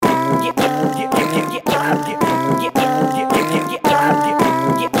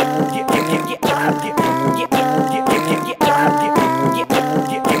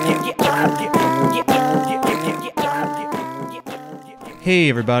Hey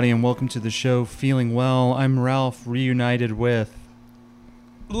everybody, and welcome to the show Feeling Well. I'm Ralph, reunited with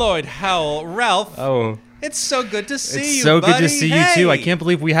Lloyd Howell. Ralph, Oh, it's so good to see it's you, so buddy. good to see you Hey! too. I can't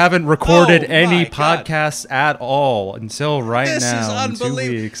believe we haven't recorded Oh, any my God. podcasts at all until right This now. is in 2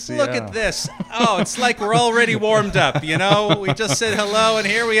 unbelievable. weeks. Look Yeah. at this. Oh, it's like we're already warmed up, you know? We just said hello, and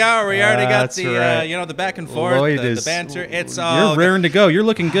here we are. We already got That's the, right. the back and forth, Lloyd the is, banter. It's you're all raring to go. You're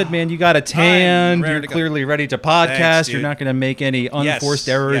looking good, man. You got a tan. raring You're to go. clearly ready to podcast. Thanks, You're dude. not going to make any unforced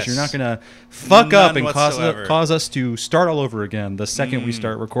errors. yes. You're not going to fuck up None and whatsoever. cause us to start all over again the second we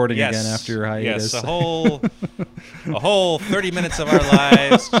start recording yes. again after your hiatus. Yes, a whole 30 minutes of our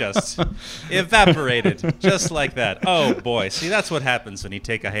lives just evaporated, just like that. Oh boy, see, that's what happens when you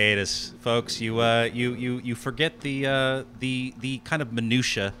take a hiatus, folks. You forget the kind of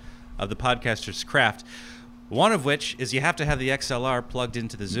minutia of the podcaster's craft. One of which is you have to have the XLR plugged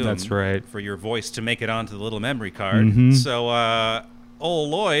into the Zoom. That's right. For your voice to make it onto the little memory card. Mhm. So, old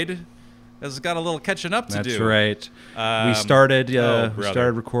Lloyd has got a little catching up to do. That's right. We Um, started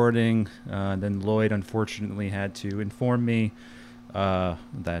brother. recording. Then Lloyd unfortunately had to inform me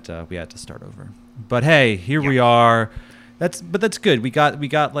that we had to start over. But hey, here we are. That's good. We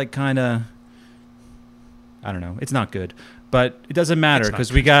got like kind of, I don't know. It's not good, but it doesn't matter It's not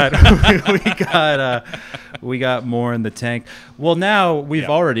because we got we got more in the tank. Well, now we've Yeah.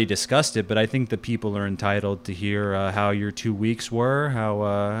 already discussed it, but I think the people are entitled to hear how your 2 weeks were. How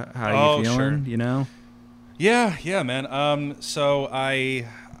Oh, you sure. feeling? You know. Yeah, man. So I've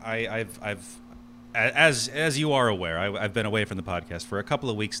as you are aware, I've been away from the podcast for a couple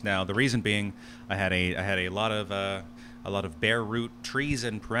of weeks now. The reason being, I had a lot of bare root trees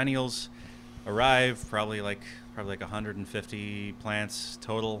and perennials arrive, probably like 150 plants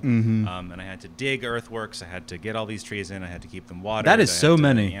total. Mhm. And I had to dig earthworks. I had to get all these trees in. I had to keep them watered. That is I had so to,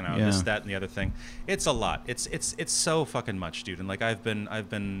 many. This, Yeah. that, and the other thing. It's a lot. It's so fucking much, dude. And like I've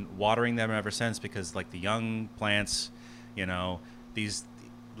been watering them ever since because like the young plants, these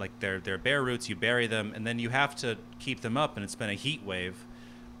like they're bare roots. You bury them and then you have to keep them up. And it's been a heat wave.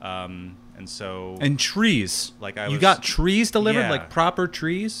 And so And trees. like I you was, got trees delivered, Yeah. like proper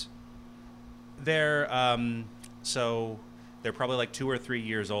trees. They're so they're probably like 2 or 3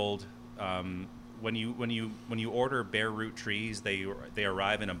 years old. When you order bare root trees, they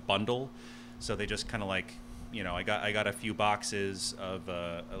arrive in a bundle, so they just kind of like I got a few boxes of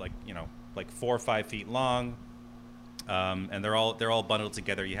like 4 or 5 feet long, and they're all bundled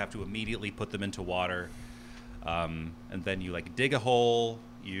together. You have to immediately put them into water, and then you like dig a hole,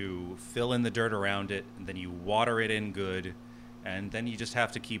 you fill in the dirt around it, and then you water it in good. And then you just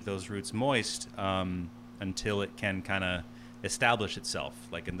have to keep those roots moist until it can kind of establish itself.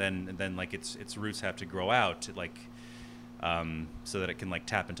 And then like its roots have to grow out, so that it can like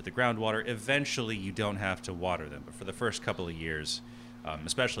tap into the groundwater. Eventually, you don't have to water them, but for the first couple of years,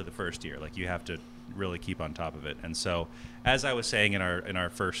 especially the first year, like you have to really keep on top of it. And so, as I was saying in our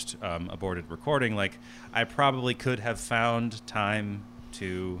first aborted recording, like I probably could have found time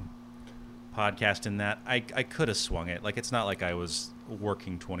to podcast in that. I could have swung it. Like it's not like I was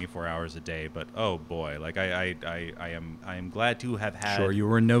working 24 hours a day, but oh boy, like I am glad to have had Sure, you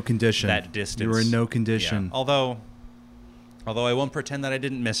were in no condition. that distance. You were in no Yeah. condition. Although I won't pretend that I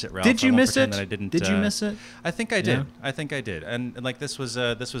didn't miss it, Ralph. Did you I won't miss pretend it? That I didn't, Did you miss it? I think I did. Yeah. I think I did. And like this was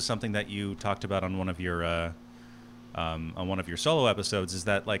something that you talked about on one of your solo episodes. Is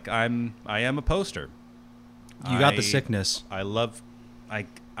that like I am a poster. You got the sickness.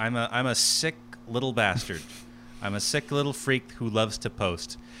 I'm a sick little bastard. I'm a sick little freak who loves to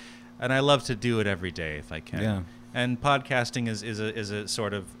post, and I love to do it every day if I can. Yeah. And podcasting is a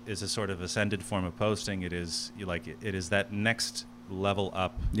sort of ascended form of posting. It is that next level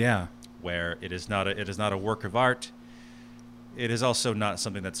up Yeah. where it is not a work of art. It is also not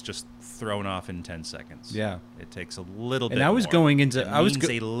something that's just thrown off in 10 seconds. Yeah. It takes a little bit. And I was more. going into It I was means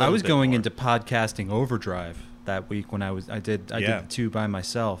go- a I little was bit going more. into podcasting overdrive that week when I did Yeah. 2 by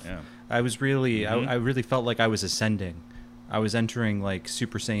myself. Yeah. I was really Mhm. I really felt like I was ascending. I was entering like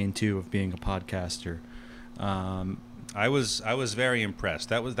Super Saiyan 2 of being a podcaster. I was very impressed.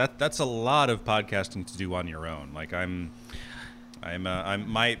 That's a lot of podcasting to do on your own. Like I'm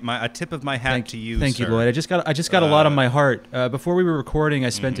a tip of my hat to you. Thank you, sir. Lloyd. I just got a lot on my heart. Before we were recording, I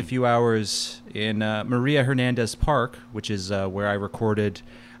spent Mm-hmm. a few hours in Maria Hernandez Park, which is where I recorded.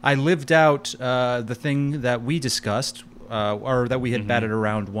 I lived out the thing that we discussed, or that we had batted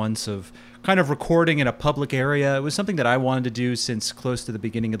around once, of kind of recording in a public area. It was something that I wanted to do since close to the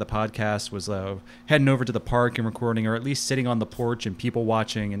beginning of the podcast, was heading over to the park and recording, or at least sitting on the porch and people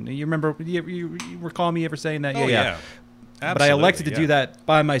watching. And you remember, you recall me ever saying that? Oh, yeah. But I elected to do that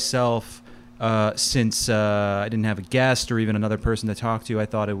by myself. since I didn't have a guest or even another person to talk to, I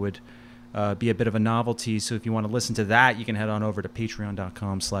thought it would be a bit of a novelty. So if you want to listen to that, you can head on over to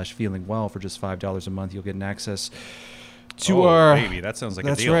patreon.com/feelingwell for just $5 a month. You'll get an access to our baby, that sounds like a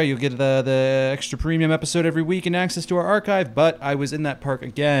that's deal. right. You'll get the extra premium episode every week and access to our archive. But I was in that park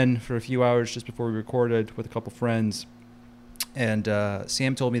again for a few hours just before we recorded with a couple friends, and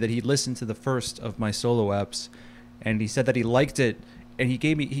Sam told me that he'd listened to the first of my solo eps, and he said that he liked it, and he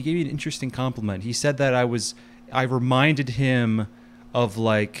gave me an interesting compliment. He said that I reminded him of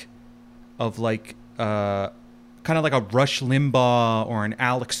kind of like a Rush Limbaugh or an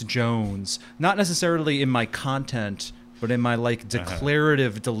Alex Jones, not necessarily in my content, but in my like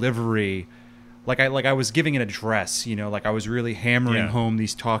declarative delivery. Like I was giving an address, like I was really hammering home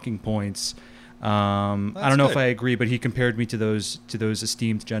these talking points. I don't know if I agree, but he compared me to those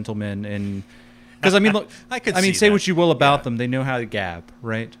esteemed gentlemen, and because I mean, look, say what you will about them, they know how to gab,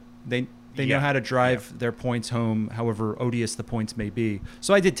 right? They know how to drive their points home, however odious the points may be.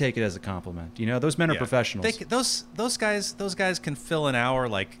 So I did take it as a compliment. Those men are professionals. Those guys can fill an hour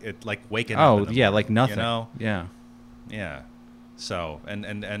like waking up. Oh in the yeah, morning, like nothing. Yeah. So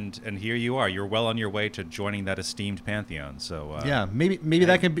and here you are. You're well on your way to joining that esteemed pantheon. So maybe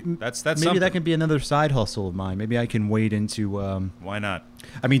that can be that can be another side hustle of mine. Maybe I can wade into. Why not?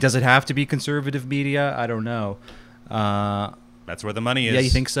 I mean, does it have to be conservative media? I don't know. That's where the money is. Yeah, you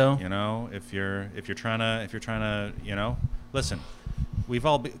think so? If you're trying to, listen, we've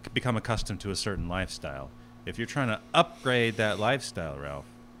all become accustomed to a certain lifestyle. If you're trying to upgrade that lifestyle, Ralph,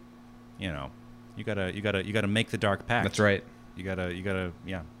 you gotta make the dark pact. That's right. You gotta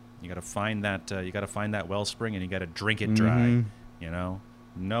find that wellspring, and you gotta drink it dry.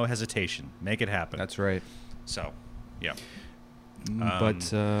 No hesitation. Make it happen. That's right. So, yeah.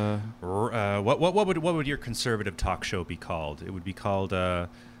 But what would your conservative talk show be called? It would be called the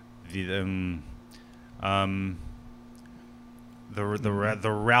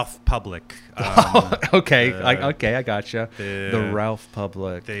Ralph Public. Okay, I gotcha. The Ralph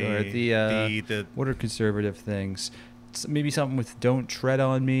Public. What are conservative things? Maybe something with "Don't Tread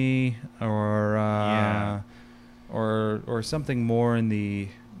on Me" or something more in the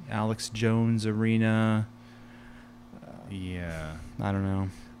Alex Jones arena. Yeah, I don't know.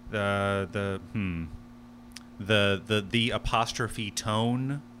 The apostrophe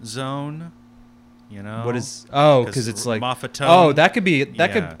tone zone. What is? Oh, because it's like Moffatone. Oh, that could be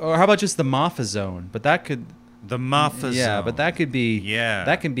could. Or how about just the Moffa zone? But that could. The Moffa zone. Yeah, but that could be. Yeah.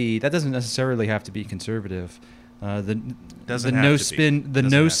 That can be. That doesn't necessarily have to be conservative. The Doesn't no have to spin be. the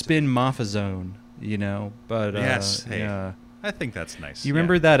Doesn't no have to spin Moffa zone. But yes. Hey, yeah. I think that's nice. You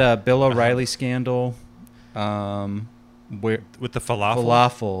remember that Bill O'Reilly scandal? Where with the falafel?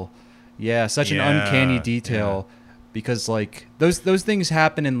 Falafel. Yeah, such an uncanny detail because like those things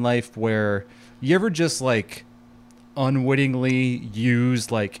happen in life where you ever just like unwittingly use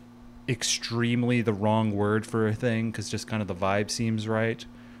like extremely the wrong word for a thing because just kind of the vibe seems right.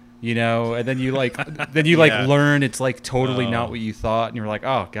 And then you like learn it's like totally not what you thought, and you're like,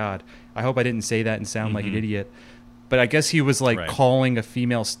 oh god, I hope I didn't say that and sound like an idiot. But I guess he was like calling a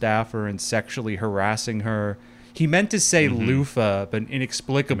female staffer and sexually harassing her. He meant to say loofah, but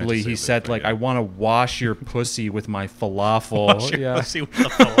inexplicably he said like, I want to wash your pussy with my falafel. Wash your pussy with the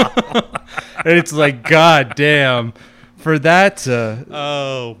falafel. And it's like, god damn. For that,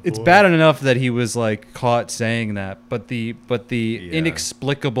 it's bad enough that he was like caught saying that, but the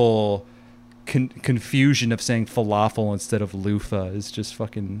inexplicable confusion of saying falafel instead of loofah is just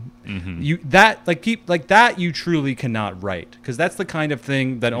fucking you truly cannot write, because that's the kind of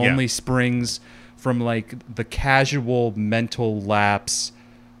thing that only springs from like the casual mental lapse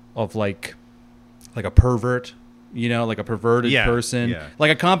of like a pervert, like a perverted person, like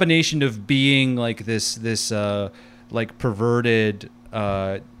a combination of being like this like perverted,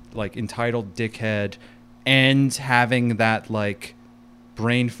 like entitled dickhead, and having that like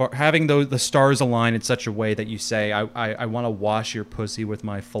having the stars align in such a way that you say, I want to wash your pussy with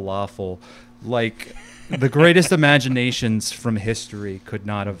my falafel. Like the greatest imaginations from history could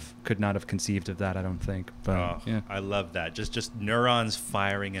not have conceived of that, I don't think. But I love that. Just neurons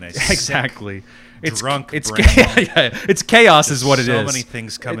firing in a exactly. Drunk brain. It's chaos just is what it is. So many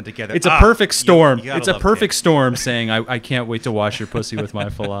things coming together. It's a perfect storm. It's a perfect storm saying, I can't wait to wash your pussy with my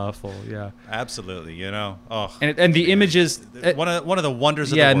falafel. Yeah. Absolutely. And the images, one of the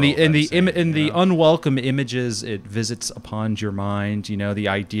wonders of the world. And the unwelcome images it visits upon your mind, the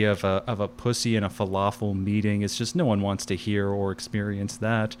idea of a pussy and a falafel meeting, it's just no one wants to hear or experience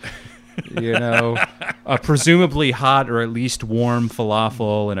that. A presumably hot or at least warm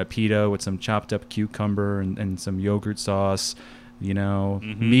falafel and a pita with some chopped up cucumber and some yogurt sauce, you know,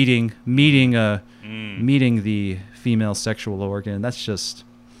 Mm-hmm. meeting the female sexual organ. That's just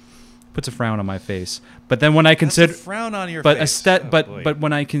puts a frown on my face. But then when I consider That's a frown on your but face. but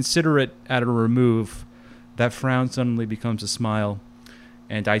when I consider it at a remove, that frown suddenly becomes a smile,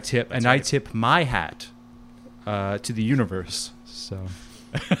 and I tip That's right. my hat to the universe. So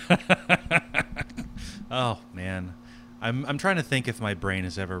Oh man, I'm trying to think if my brain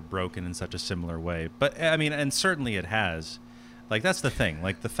has ever broken in such a similar way. But I mean, and certainly it has. Like that's the thing.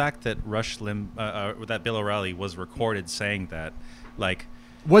 Like the fact that that Bill O'Reilly was recorded saying that, like.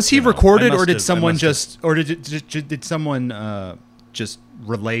 was he You know, recorded, I or must did have- I someone must have- just, or did someone just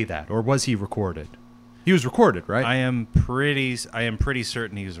relay that, or was he recorded? He was recorded, right? I am pretty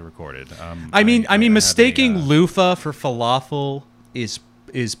certain he was recorded. I mean, have mistaking a, loofah for falafel is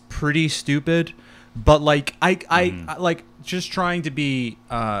pretty stupid, but like I like just trying to be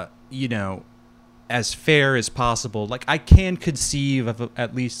you know, as fair as possible. Like I can conceive of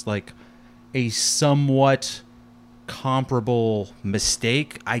at least like a somewhat comparable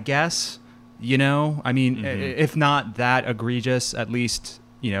mistake, I guess. You know, I mean, if not that egregious, at least,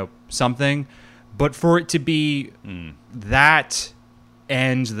 you know, something. But for it to be that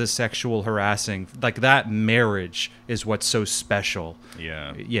and the sexual harassing, like that marriage is what's so special.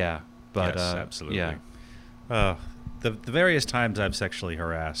 Yeah. Yeah. But Yes, absolutely. Yeah. The various times I've sexually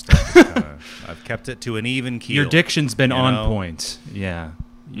harassed, I've, just I've kept it to an even keel. Your diction's been you on know? point. Yeah.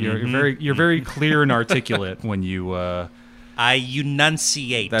 You're very clear and articulate when you I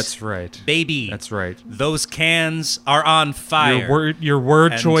enunciate. that's right. Baby. That's right. Those cans are on fire. Your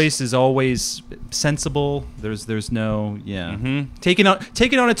word And- choice is always sensible. There's no Mm-hmm.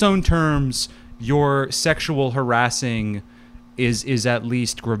 taken on its own terms. Your sexual harassing is at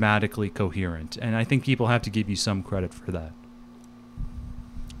least grammatically coherent, and I think people have to give you some credit for that.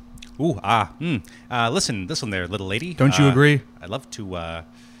 Ooh, listen there, little lady. Don't you agree? I'd love to.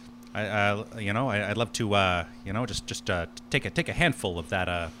 I'd love to. Just take a handful of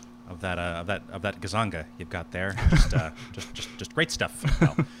that gazanga you've got there. Just great stuff.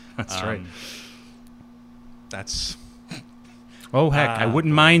 Well, That's right. That's. Oh heck, I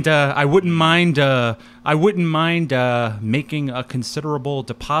wouldn't mind. I wouldn't mind making a considerable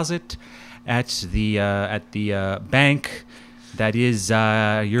deposit at the bank. That is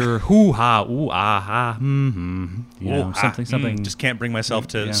your hoo-ha, ooh-ah-ha, you know, something. Just can't bring myself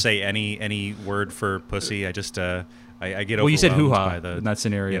to Yeah. say any word for pussy. I just I get. Well, you said overwhelmed hoo-ha by the, in that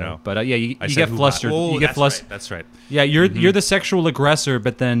scenario, you know. but yeah, you I get said hoo-ha. flustered. Oh, You get that's flustered. right, that's right. Yeah, you're the sexual aggressor,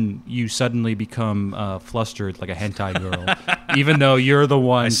 but then you suddenly become flustered like a hentai girl, even though you're the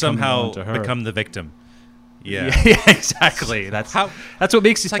one I somehow coming on to her. become the victim. Yeah. Yeah, exactly. That's what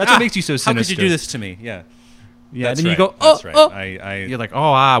makes It's like, that's what makes you so sinister. How could you do this to me? Yeah. Yeah, That's and then you right, go, oh, that's right. oh. I You're like,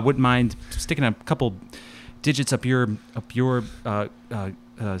 oh, I wouldn't mind sticking a couple digits up your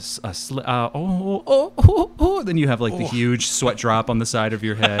then you have like the huge sweat drop on the side of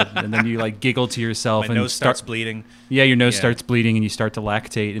your head, and then you like giggle to yourself my and nose starts bleeding. Yeah, your nose Yeah. starts bleeding and you start to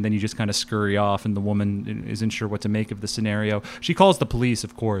lactate, and then you just kind of scurry off, and the woman isn't sure what to make of the scenario. She calls the police,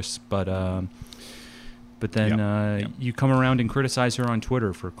 of course, but then Yep. you come around and criticize her on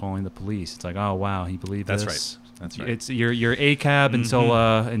Twitter for calling the police. It's like, oh wow, he believed That's this. right. That's right. It's you're a cab until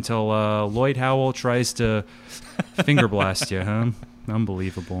Lloyd Howell tries to finger blast you, huh?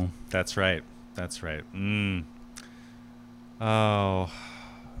 Unbelievable. That's right. That's right. Oh,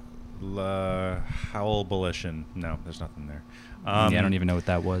 Howell Abolition. No, there's nothing there. Yeah, I don't even know what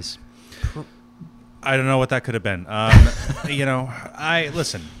that was. I don't know what that could have been. You know, I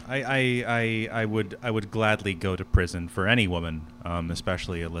would gladly go to prison for any woman,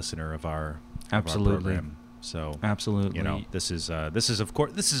 especially a listener of our Absolutely. program. So Absolutely. you know, this is of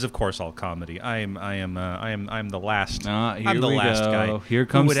course all comedy. I'm the last. Here I'm the we last go. guy. Here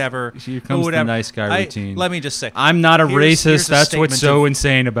comes the nice guy routine. Let me just say, I'm not a here's racist. a That's what's statement so of-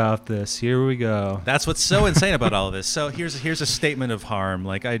 insane about this. Here we go. That's what's so insane about all of this. So here's a statement of harm.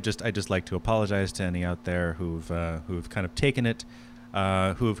 Like I just like to apologize to any out there who've kind of taken it,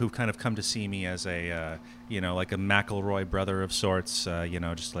 who've kind of come to see me as a like a McElroy brother of sorts.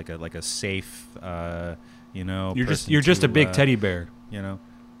 Just like a safe. You're person just a to, big teddy bear. I'm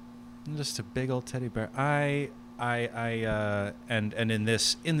just a big old teddy bear. And in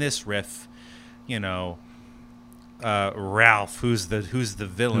this riff, Ralph, who's the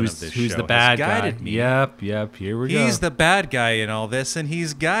villain of this Who's show, the bad has guy? guided me. Yep. Here we go. He's the bad guy in all this, and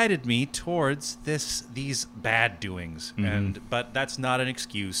he's guided me towards these bad doings. Mm-hmm. But that's not an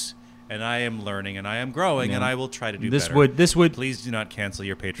excuse. And I am learning, and I am growing, Yeah. and I will try to do This better. would Please do not cancel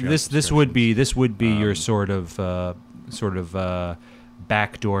your Patreon. this would be your subscriptions. sort of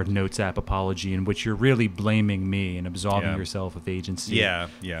backdoor Notes app apology in which you're really blaming me and absolving Yeah. yourself of agency Yeah.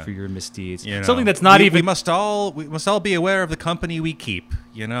 for your misdeeds. You know, Something that's not even... We must all be aware of the company we keep.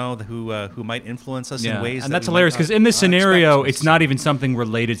 You know, who might influence us in ways. And that that's we might hilarious because in this not expect. scenario, it's not even something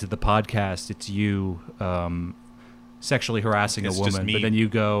related to the podcast. It's you sexually harassing It's a just woman, me but then you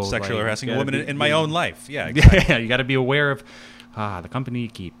go sexually like, harassing you a gotta woman be- in my own life. Yeah. Exactly. Yeah, you got to be aware of the company you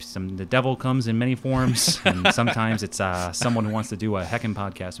keep. The devil comes in many forms, and sometimes it's someone who wants to do a heckin'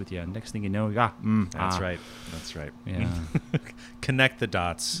 podcast with you. And next thing you know, That's right. That's right. Yeah, Connect the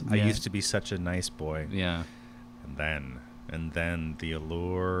dots. I Yeah. used to be such a nice boy, yeah. and then the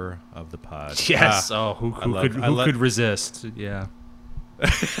allure of the pod. Yes. Ah, Oh, who I could love- could resist? Yeah.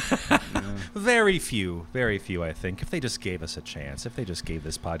 very few, I think. If they just gave us a chance, if they just gave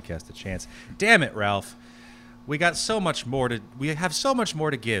this podcast a chance. Damn it, Ralph. We got so much more to. We have so much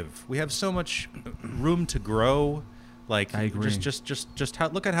more to give. We have so much room to grow. Like, I agree. just how,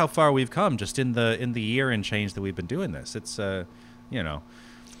 look at how far we've come just in the year and change that we've been doing this. It's you know.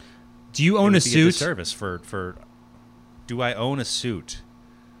 Do you it own would a be suit? disservice for. Do I own a suit?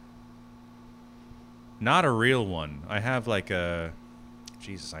 Not a real one. I have like a.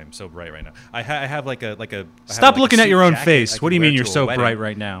 Jesus, I'm so bright right now. I have like a I have Stop like a looking at suit your own jacket I face. can What do you wear mean you're to a so wedding. bright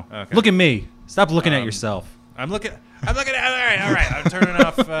right now? Okay. Look at me. Stop looking at yourself. I'm looking at. All right. I'm turning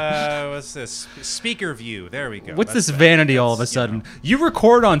off. What's this? Speaker view. There we go. What's That's this better. vanity all of a That's, sudden? You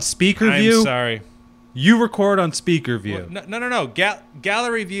record on speaker I'm view? sorry. You record on speaker view. No.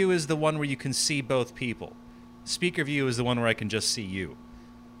 Gallery view is the one where you can see both people. Speaker view is the one where I can just see you.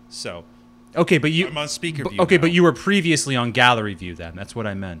 So Okay, but you I'm on speaker view. Okay, now. but you were previously on gallery view then. That's what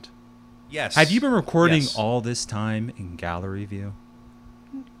I meant. Yes. Have you been recording Yes. all this time in gallery view?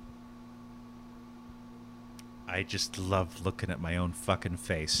 I just love looking at my own fucking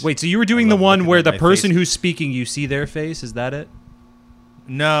face. Wait, so you were doing I the love one looking where at the my person face. who's speaking, you see their face? Is that it?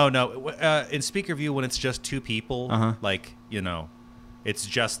 No. In speaker view, when it's just two people, Uh-huh. like, you know, it's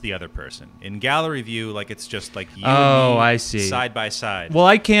just the other person. In gallery view, like, it's just like you Oh, and me I see. side by side. Well,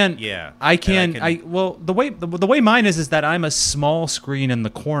 I can't. Yeah. I And can. I Well, the way mine is that I'm a small screen in the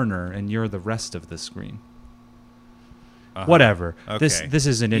corner, and you're the rest of the screen. Uh-huh. Whatever. Okay. This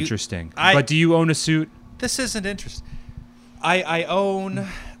isn't You- interesting. I- But do you own a suit? This isn't interesting. I own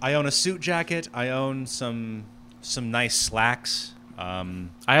a suit jacket. I own some nice slacks. I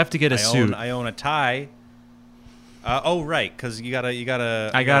have to get a suit. I own a tie. Oh right, because you got a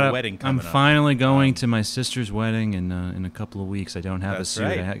a wedding I'm coming up. finally going to my sister's wedding in a couple of weeks. I don't have a That's suit.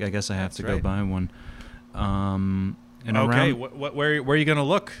 right. I guess I have That's to go right. buy one. And Okay, around, where are you gonna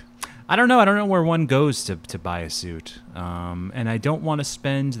look? I don't know. I don't know where one goes to buy a suit. And I don't want to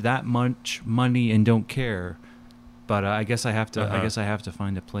spend that much money and don't care. But I guess I have to. Uh-huh. I guess I have to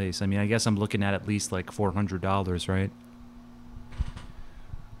find a place. I mean, I guess I'm looking at least like $400, right?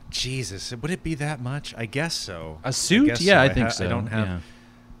 Jesus, would it be that much? I guess so. A suit? guess Yeah, so. I I think ha- so. I don't have- Yeah.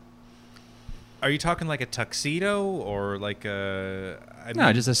 Are you talking like a tuxedo or like a?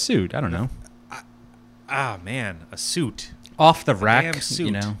 No, just a suit. I don't know. Man, a suit Off the rack, damn you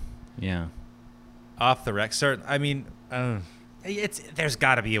suit. know. Yeah. off the rack. Certain. I mean, there's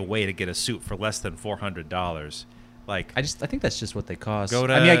got to be a way to get a suit for less than $400. Like I think that's just what they cost. Go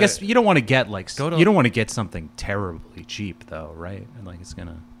I mean, I to- guess you don't want to get like Go to- you don't want to get something terribly cheap though, right? And like it's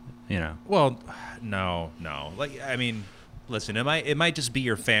gonna, you know. Well, no. Like, I mean, listen, it might just be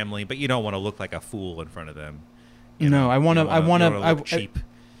your family, but you don't want to look like a fool in front of them. You No, know? I You want to. don't I want you don't wanna look to. cheap.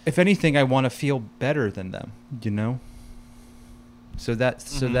 If anything, I want to feel better than them. You know. So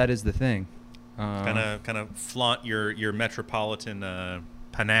that is the thing. Kind of flaunt your metropolitan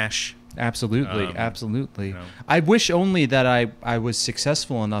panache. Absolutely, Um, absolutely. you know. I wish only that I was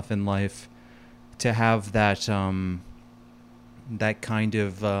successful enough in life to have that that kind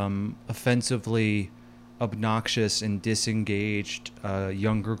of offensively obnoxious and disengaged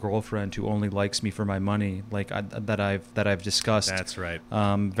younger girlfriend who only likes me for my money, like that I've discussed. That's right.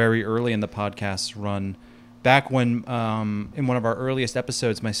 Very early in the podcast run, back when in one of our earliest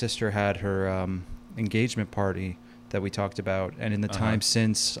episodes, my sister had her engagement party that we talked about, and in the time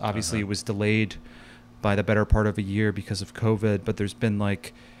since, obviously it was delayed by the better part of a year because of COVID, but there's been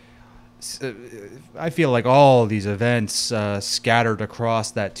like I feel like all these events scattered across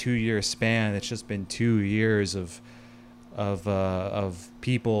that 2-year span. It's just been 2 years of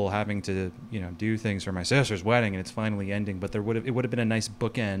people having to, you know, do things for my sister's wedding, and it's finally ending. But it would have been a nice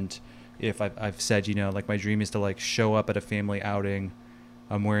bookend if I've said, you know, like my dream is to like show up at a family outing.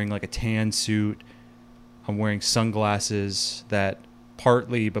 I'm wearing like a tan suit. I'm wearing sunglasses that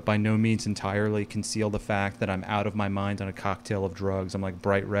partly, but by no means entirely, conceal the fact that I'm out of my mind on a cocktail of drugs. I'm like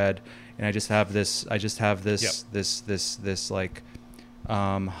bright red, and I just have this like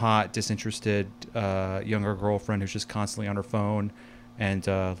hot, disinterested younger girlfriend who's just constantly on her phone and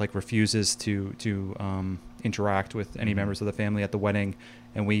like refuses to interact with any members of the family at the wedding.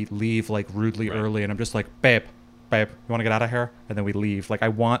 And we leave like rudely early, and I'm just like, babe, you want to get out of here? And then we leave. Like I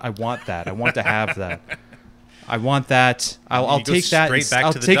want that. I want to have that. I want that. I'll take that. Straight back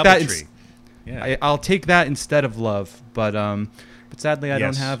I'll to the take that. DoubleTree. Yeah. I'll take that instead of love. But sadly, I don't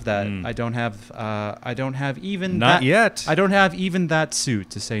Yes. have that. I don't have even Not that, yet. I don't have even that suit,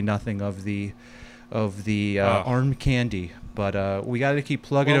 to say nothing of the arm candy. But we got to keep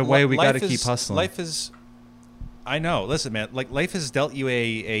plugging away. We got to keep hustling. Life is. I know. Listen, man. Like life has dealt you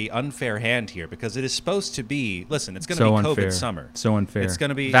a unfair hand here, because it is supposed to be. Listen, it's going to So be unfair. COVID summer. So unfair. It's going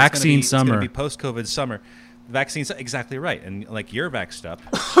to be vaccine summer. It's going to be post-COVID summer. Vaccines, exactly right. And like you're vaxxed up.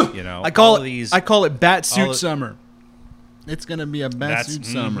 You know, I call all it. of these. I call it bat all suit of- summer. It's gonna be a bat suit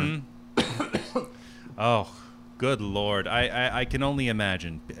summer. Oh, good Lord! I can only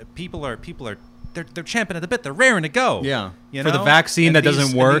imagine. People are they're champing at the bit. They're raring to go. Yeah. You For the know? vaccine And that these-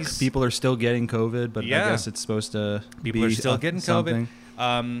 doesn't and work, these- people are still getting COVID. But I Yeah. guess it's supposed to. People be are still getting something.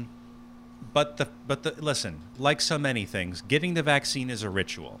 COVID. But the listen, like so many things, getting the vaccine is a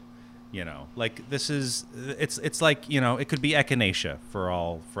ritual. You know, like this is it's like, you know, it could be echinacea for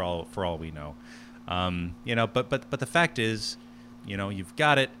all we know. You know, but the fact is, you know, you've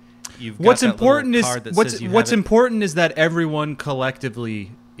got it. You've got What's that important little is card that what's says you what's have it. important is that everyone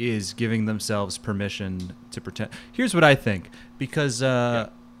collectively is giving themselves permission to pretend. Here's what I think, because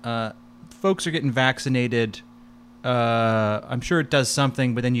folks are getting vaccinated. I'm sure it does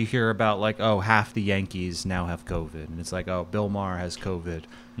something, but then you hear about like, oh, half the Yankees now have COVID, and it's like, oh, Bill Maher has COVID,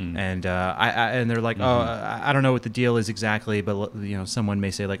 and and they're like, oh, I don't know what the deal is exactly, but you know, someone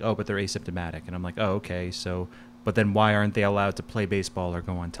may say like, oh, but they're asymptomatic, and I'm like, oh, okay, so, but then why aren't they allowed to play baseball or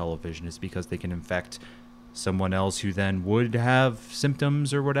go on television? It's because they can infect someone else who then would have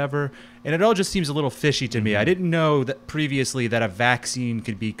symptoms or whatever, and it all just seems a little fishy to me. I didn't know that previously that a vaccine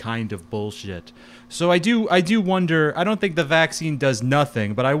could be kind of bullshit. So I do wonder. I don't think the vaccine does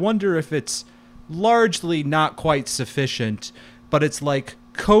nothing, but I wonder if it's largely not quite sufficient. But it's like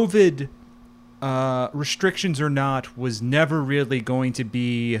COVID, restrictions or not, was never really going to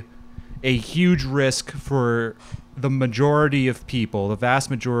be a huge risk for the majority of people, the vast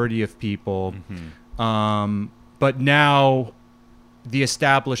majority of people. But now the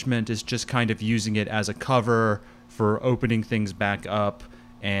establishment is just kind of using it as a cover for opening things back up,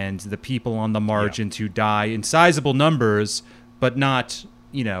 and the people on the margin to die in sizable numbers, but not,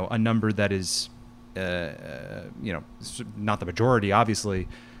 you know, a number that is, you know, not the majority, obviously.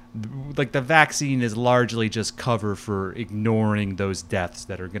 Like the vaccine is largely just cover for ignoring those deaths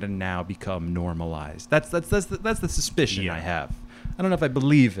that are going to now become normalized. That's the suspicion I have. I don't know if I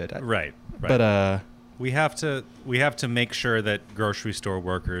believe it. Right. But we have to make sure that grocery store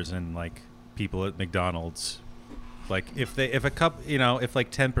workers and like people at McDonald's, like if like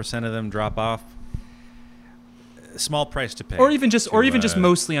 10% of them drop off, small price to pay. or even just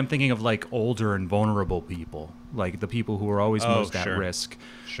mostly, I'm thinking of like older and vulnerable people, like the people who are always most at sure. risk.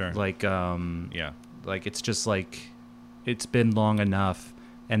 Sure. Like Yeah. like it's just like it's been long enough,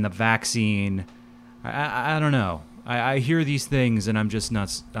 and the vaccine. I don't know. I hear these things and I'm just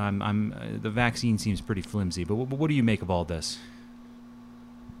nuts. The vaccine seems pretty flimsy. But what do you make of all this?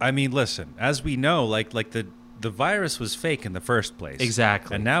 I mean, listen, as we know, like the virus was fake in the first place.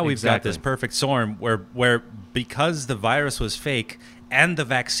 Exactly. And now we've got this Exactly. perfect storm where because the virus was fake and the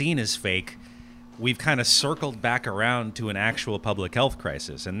vaccine is fake, we've kind of circled back around to an actual public health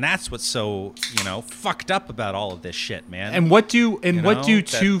crisis. And that's what's so, you know, fucked up about all of this shit, man. And what do know,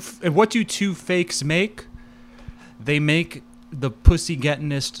 two fakes make? They make the pussy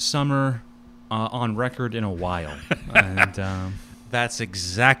gettingest summer on record in a while. And That's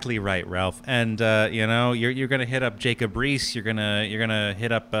exactly right, Ralph. And you know, you're gonna hit up Jacob Reese. You're gonna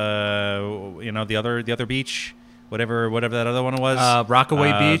hit up the other beach, whatever that other one was.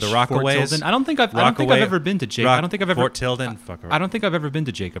 Rockaway Beach, the Fort Rockaways. Tilden. I don't think I've ever been to Jacob. I don't think I've ever Fort Tilden. I don't think I've ever been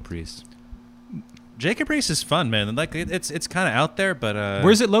to Jacob Reese. Jacob Reese is fun, man. Like it's kind of out there, but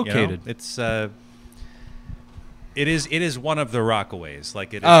Where's it you know, located? it's it is one of the Rockaways.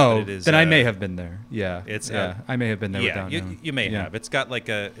 Like it is. Oh, but it is, then I may have been there. Yeah, it's, I may have been there. Yeah, without knowing. you may Yeah. have. It's got like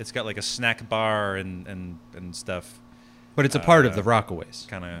a snack bar and stuff. But it's a part of the Rockaways.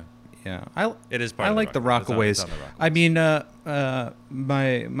 Kind of. Yeah, It is part. I of like the Rockaways. Rockaways. It's on the Rockaways. I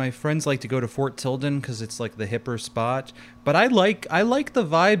mean, my friends like to go to Fort Tilden because it's like the hipper spot. But I like the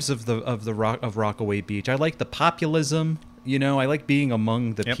vibes of Rockaway Beach. I like the populism. You know, I like being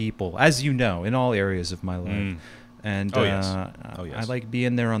among the people, as you know, in all areas of my life. And Oh, yes. I like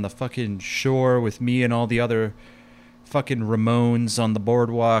being there on the fucking shore with me and all the other fucking Ramones on the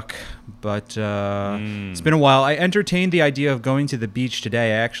boardwalk, but it's been a while. I entertained the idea of going to the beach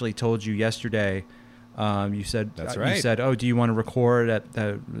today. I actually told you yesterday. You said That's right. You said, "Oh, do you want to record at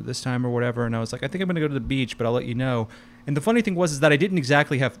this time or whatever?" And I was like, "I think I'm going to go to the beach, but I'll let you know." And the funny thing was is that I didn't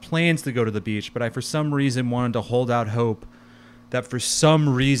exactly have plans to go to the beach, but I for some reason wanted to hold out hope that for some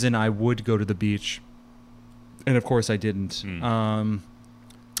reason I would go to the beach. And of course I didn't.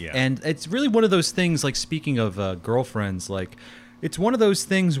 Yeah. And it's really one of those things, like, speaking of girlfriends, like, it's one of those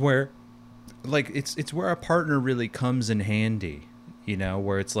things where, like, it's where a partner really comes in handy, you know,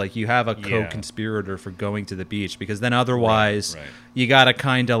 where it's like you have a co-conspirator for going to the beach, because then otherwise you got to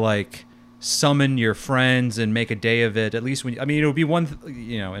kind of, like, summon your friends and make a day of it, at least when, I mean, it would be one,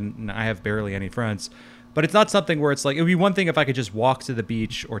 you know, and I have barely any friends, but it's not something where it's like, it would be one thing if I could just walk to the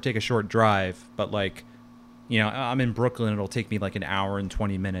beach or take a short drive, but, like, you know, I'm in Brooklyn. It'll take me like an hour and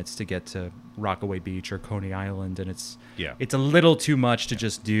 20 minutes to get to Rockaway Beach or Coney Island, and it's a little too much to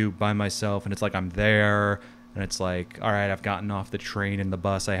just do by myself. And it's like I'm there, and it's like, all right, I've gotten off the train and the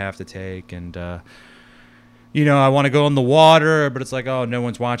bus I have to take, and you know, I want to go in the water, but it's like, oh, no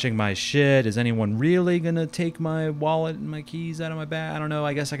one's watching my shit. Is anyone really gonna take my wallet and my keys out of my bag? I don't know.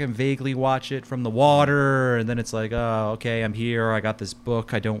 I guess I can vaguely watch it from the water, and then it's like, oh, okay, I'm here. I got this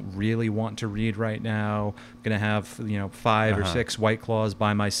book I don't really want to read right now. I'm gonna have, you know, 5 or 6 White Claws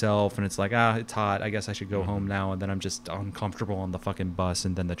by myself, and it's like, it's hot. I guess I should go home now. And then I'm just uncomfortable on the fucking bus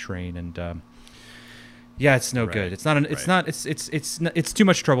and then the train, and yeah, it's no good. It's not. It's too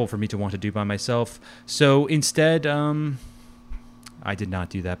much trouble for me to want to do by myself. So instead, I did not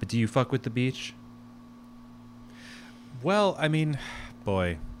do that. But do you fuck with the beach? Well, I mean,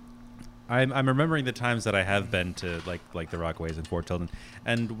 boy, I'm remembering the times that I have been to like the Rockaways in Fort Tilden,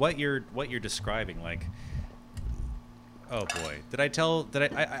 and what you're describing, like, oh boy,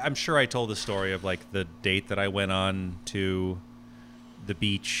 I'm sure I told the story of, like, the date that I went on to the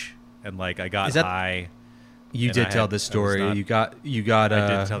beach, and, like, I got high. You did tell this story. You got. I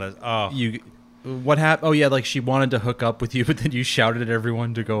did tell that. Oh, what happened? Oh yeah, like, she wanted to hook up with you, but then you shouted at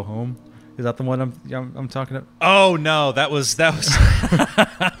everyone to go home. Is that the one I'm talking about? Oh no, that was no.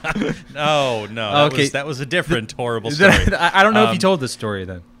 Okay. That was a different horrible story. I don't know if you told this story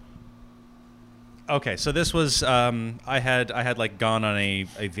then. Okay, so this was I had like gone on a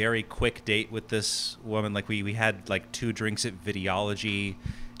very quick date with this woman. Like, we had like 2 drinks at Videology.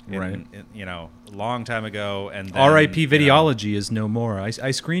 You know, a long time ago, and then, R.I.P. Videology is no more. I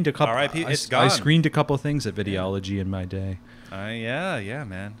screened a couple. R.I.P. It's gone. I screened a couple things at Videology in my day. Yeah,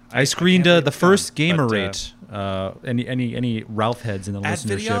 man. I screened the first Gamerate. Any Ralph heads in the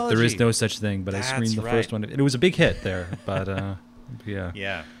listenership. Videology. There is no such thing, but I screened the first one. It was a big hit there, but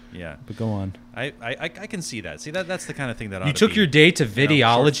yeah. Yeah. But go on. I can see that. See, that's the kind of thing that you took your date to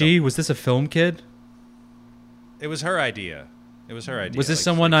Videology. Was this a film kid? It was her idea. Was this like,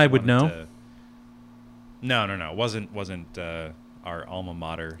 someone I would know? No. It wasn't our alma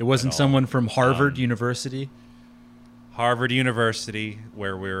mater. It wasn't someone from Harvard University? Harvard University,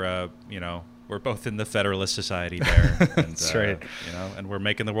 where we're both in the Federalist Society there. And, That's right. You know, and we're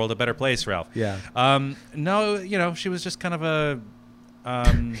making the world a better place, Ralph. Yeah. No, you know, she was just kind of a...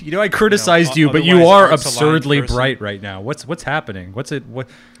 you know, I criticized you, but you are absurdly bright right now. What's happening? What?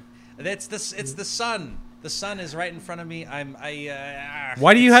 It's the sun. The sun is right in front of me.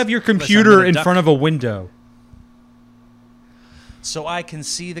 Why do you have your computer in front of a window? So I can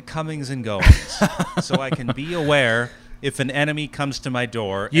see the comings and goings. So I can be aware if an enemy comes to my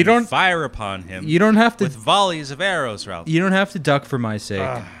door and fire upon him. You don't have to with volleys of arrows, Ralph. You don't have to duck for my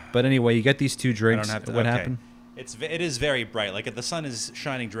sake. But anyway, you get these 2 drinks. What happened? It is very bright. Like, the sun is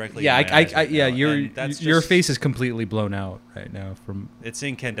shining directly. Yeah, in my eyes right now, your face is completely blown out right now from. It's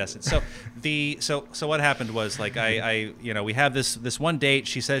incandescent. So so what happened was, like, I we have this one date.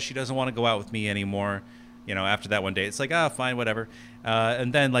 She says she doesn't want to go out with me anymore. You know, after that one date, it's like, fine, whatever.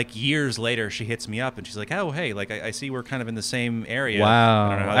 And then, like, years later, she hits me up and she's like, oh, hey, like, I see we're kind of in the same area.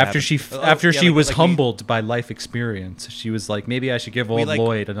 Wow. After she was humbled by life experience, she was like, maybe I should give old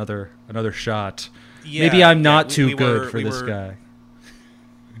Lloyd another shot. Yeah, maybe I'm not too good for this guy.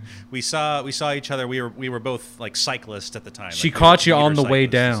 We saw each other. We were both, like, cyclists at the time. She caught you on the way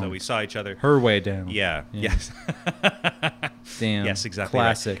down. So we saw each other. Her way down. Yeah. Yes. Damn. Yes, exactly.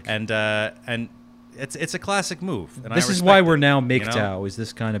 Classic. Right. And it's a classic move. And this is why we're now MGTOW, is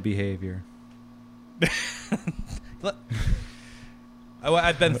this kind of behavior.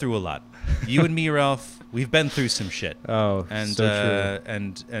 I've been through a lot. You and me, Ralph, we've been through some shit. Oh, and so true.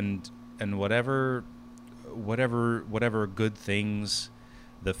 And whatever good things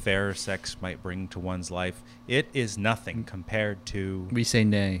the fair sex might bring to one's life, it is nothing compared to... We say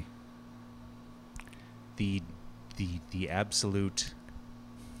nay. The the absolute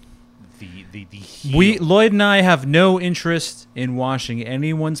the heel. Lloyd and I have no interest in washing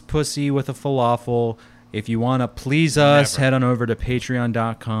anyone's pussy with a falafel. If you want to please us, Never. head on over to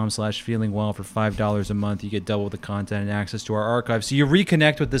patreon.com/feelingwell for $5 a month. You get double the content and access to our archive. So you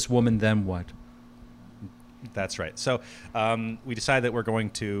reconnect with this woman, then what? That's right. So we decided that we're going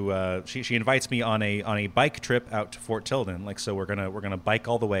to. She invites me on a bike trip out to Fort Tilden. Like, so we're gonna bike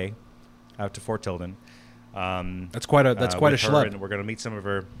all the way out to Fort Tilden. That's quite a with her, schlep. and we're gonna meet some of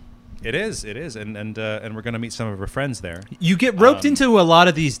her. It is, and we're gonna meet some of her friends there. You get roped into a lot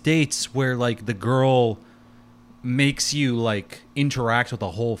of these dates where like the girl makes you like interact with a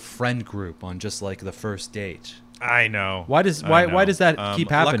whole friend group on just like the first date. I know. Why does that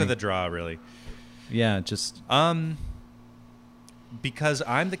keep happening? Luck of the draw, really. Yeah, just because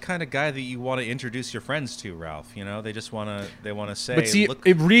I'm the kind of guy that you want to introduce your friends to, Ralph. You know, they just want to say, but see, look,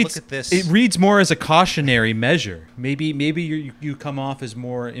 it reads look at this. It reads more as a cautionary measure. Maybe you come off as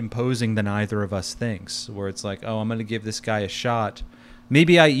more imposing than either of us thinks. Where it's like, oh, I'm going to give this guy a shot.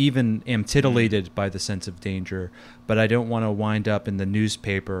 Maybe I even am titillated by the sense of danger, but I don't want to wind up in the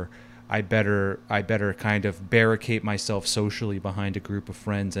newspaper. I better kind of barricade myself socially behind a group of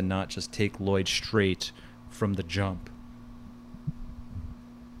friends and not just take Lloyd straight from the jump.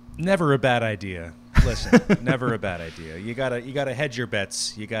 Never a bad idea. Listen, never a bad idea. You gotta hedge your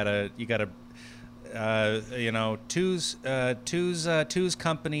bets. You gotta two's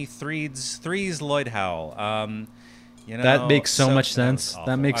company, three's Lloyd Howell. You know, that makes so much sense. That,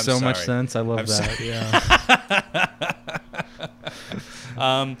 that makes I'm so much sorry. sense. I love I'm that. sorry. Yeah.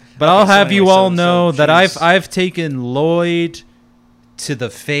 But I'll so have anyway, you all so know that she's- I've taken Lloyd to the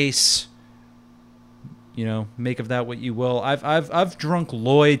face. You know, make of that what you will. I've drunk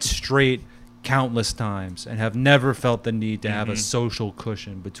Lloyd straight countless times and have never felt the need to have a social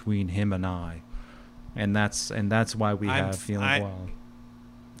cushion between him and I. And that's why we have feeling well.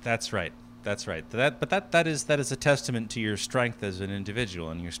 That's right. That's right. That is a testament to your strength as an individual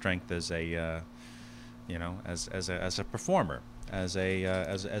and your strength as a as a performer, as a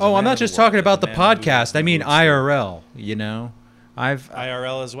Oh, I'm man not of just the talking world, about as the a man who podcast. I mean moves IRL, you know.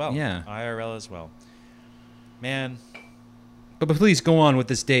 IRL as well. Yeah. IRL as well. Man, But please go on with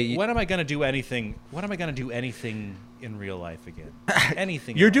this date. when am I going to do anything? When am I going to do anything in real life again?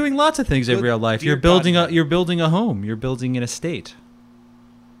 Anything. You're at all. doing lots of things in Good real life. dear You're building God, no. you're building a home. You're building an estate.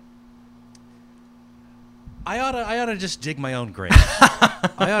 I ought to just dig my own grave.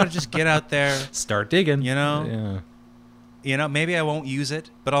 I ought to just get out there. Start digging. You know? Yeah. You know, maybe I won't use it,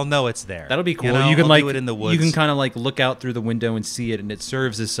 but I'll know it's there. That'll be cool. You, know, You can I'll like do it in the woods. you can kind of like look out through the window and see it, and it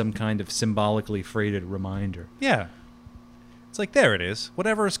serves as some kind of symbolically freighted reminder. Yeah. It's like, there it is.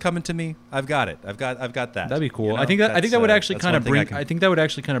 Whatever is coming to me, I've got it. I've got that. That'd be cool. You know? I think that would actually that's kind of one thing bring. I can- I think that would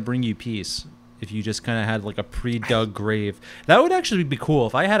actually kind of bring you peace if you just kind of had like a pre-dug grave. That would actually be cool.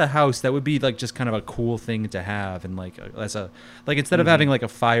 If I had a house, that would be like just kind of a cool thing to have, and like as a like instead of having like a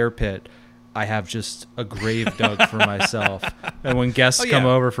fire pit, I have just a grave dug for myself. And when guests Oh, yeah. come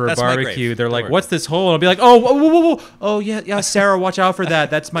over for a That's my barbecue, grave. they're Don't like, worry. "What's this hole?" And I'll be like, "Oh, whoa, whoa, whoa. Oh yeah, Sarah, watch out for that.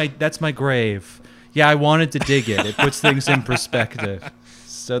 That's my grave. Yeah, I wanted to dig it. It puts things in perspective."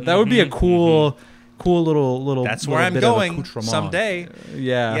 So that would be a cool little. That's little where I'm bit of going accoutrement. someday.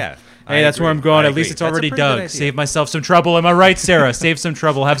 Yeah. Yeah. Hey, I that's where agree. I'm going. I At least agree. it's That's a already pretty good dug. idea. Save myself some trouble. Am I right, Sarah? Save some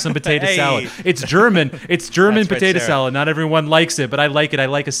trouble. Have some potato Hey. salad. It's German. It's German That's right, potato Sarah. salad. Not everyone likes it, but I like it. I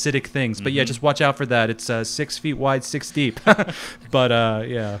like acidic things. But Mm-hmm. yeah, just watch out for that. It's 6 feet wide, 6 deep. But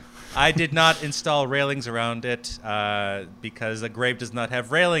yeah. I did not install railings around it because a grave does not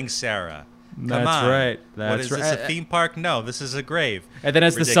have railings, Sarah. Come That's on. right. What That's is this, right. a theme park? No, this is a grave. And then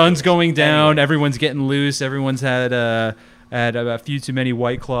as the Ridiculous. sun's going down, Anyway. everyone's getting loose. Everyone's had a few too many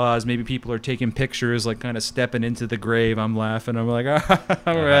White Claws. Maybe people are taking pictures, like kind of stepping into the grave. I'm laughing. I'm like,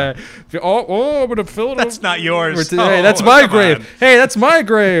 all right. Oh, I'm gonna fill it. That's not yours. Hey, that's Oh, my come grave. on. Hey, that's my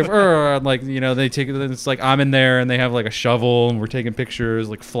grave. I'm like, they take it. It's like I'm in there, and they have like a shovel, and we're taking pictures,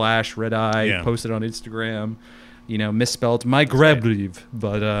 like flash, red eye, Yeah. posted on Instagram. Misspelled my grave,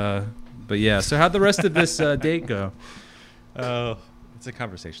 but yeah. So how'd the rest of this date go? Oh, it's a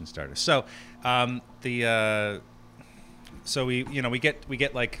conversation starter. So, so we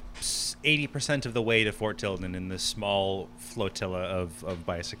get like 80% of the way to Fort Tilden in this small flotilla of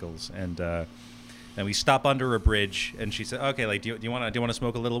bicycles, and we stop under a bridge, and she said, "Okay, like, do you want to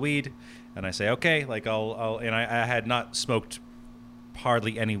smoke a little weed?" And I say, "Okay, like I'll." And I had not smoked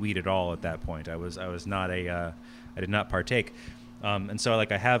hardly any weed at all at that point. I was not I did not partake. And so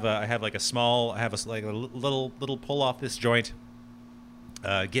like I have a little pull off this joint,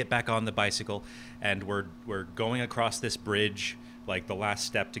 get back on the bicycle, and we're going across this bridge, like the last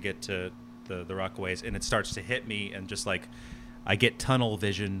step to get to the Rockaways, and it starts to hit me, and just like I get tunnel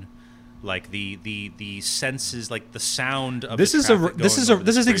vision. Like the senses, like the sound of this the is traffic this going is over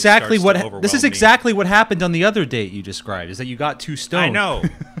this the is street exactly starts what to this is overwhelm me. exactly what happened on the other date you described. Is that you got too stoned? I know.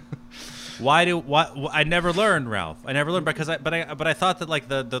 I never learned, Ralph. I never learned because I thought that like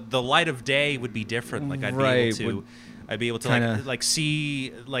the light of day would be different. Like I'd be able to like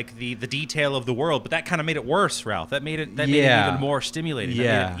see like the detail of the world, but that kind of made it worse, Ralph. That made it even more stimulating.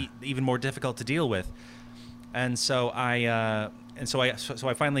 Yeah. That made it even more difficult to deal with. And so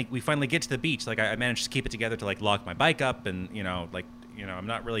we finally get to the beach. Like I managed to keep it together to like lock my bike up, and I'm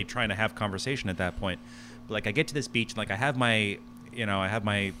not really trying to have conversation at that point. But like I get to this beach, and like I have my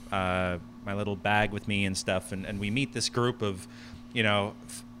my little bag with me and stuff, and we meet this group of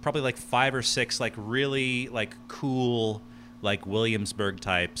probably like 5 or 6 like really like cool like Williamsburg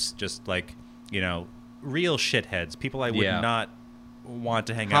types, just like real shitheads, people I would not want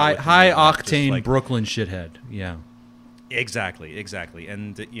to hang out with. High octane like, Brooklyn shithead. Yeah. Exactly.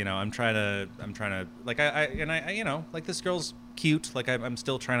 And I'm trying to like I like this girl's cute. Like I'm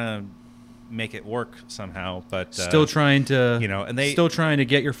still trying to make it work somehow, but still trying to and they still trying to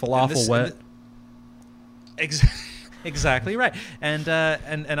get your falafel wet. Exactly right. And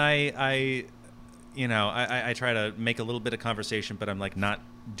I try to make a little bit of conversation, but I'm like not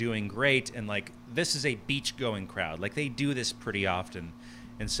doing great. And like this is a beach going crowd. Like they do this pretty often,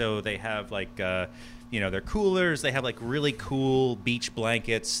 and so they have like their coolers. They have like really cool beach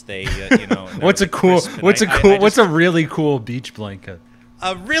blankets. They what's a really cool beach blanket?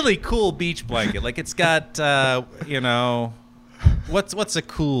 A really cool beach blanket. Like it's got what's a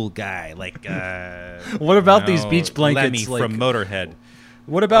cool guy like? What about these beach blankets? Lemmy from Motorhead.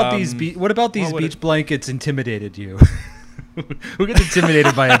 What about these beach blankets intimidated you? Who gets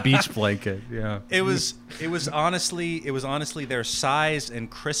intimidated by a beach blanket? Yeah. It was honestly their size and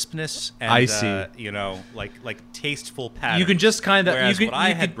crispness and I see. Like tasteful pattern. You can just kind of you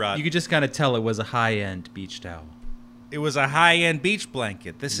could just kind of tell it was a high-end beach towel. It was a high-end beach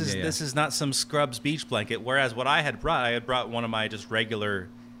blanket. This is not some Scrubs beach blanket. Whereas what I had brought one of my just regular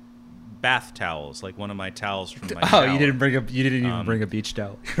bath towels, like one of my towels from my shower. You didn't even bring a beach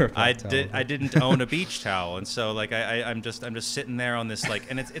towel. I didn't own a beach towel, and so like I'm just sitting there on this like,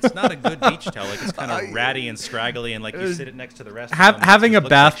 and it's not a good beach towel. Like it's kind of ratty and scraggly, and like you sit it next to the rest. Having a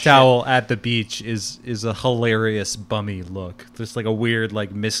bath towel at the beach is a hilarious bummy look. Just like a weird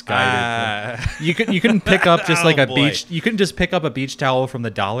like misguided. You couldn't pick up just like beach. You couldn't just pick up a beach towel from the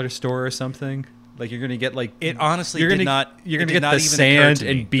dollar store or something. Like you're gonna get like it honestly you're did gonna, not. You're gonna get the sand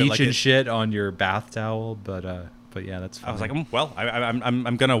and beach like and shit on your bath towel, but yeah, that's fine. I was like, well,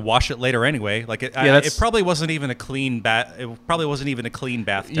 I'm gonna wash it later anyway. Like it probably wasn't even a clean bath. It probably wasn't even a clean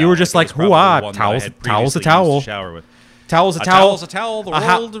bath towel. You were just like, towel's a towel. Shower with. Towel's a towel. Towel's a towel. The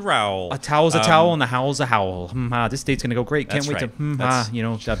world's a rowl. A towel's a towel, and the howl's a howl. This date's gonna go great. Can't wait to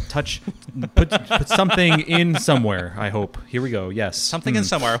touch, put something in somewhere. I hope. Here we go. Yes, something in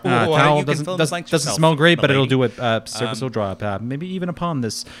somewhere. Towel doesn't smell great, but it'll do it. Surface will drop. Maybe even upon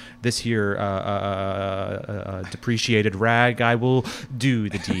this here depreciated rag, I will do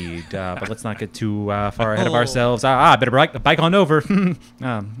the deed. But let's not get too far ahead of ourselves. Better bike on over.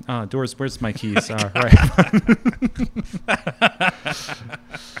 Doors. Where's my keys? Right.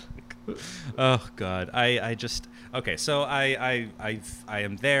 Oh God, I just okay. So I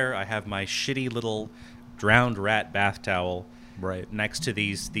am there. I have my shitty little drowned rat bath towel right next to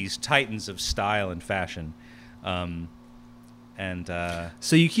these titans of style and fashion, So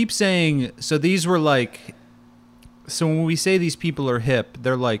you keep saying these were like. So when we say these people are hip,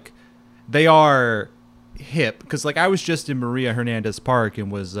 they are hip because like I was just in Maria Hernandez Park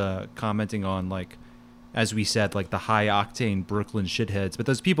and was commenting on like. As we said, like the high octane Brooklyn shitheads, but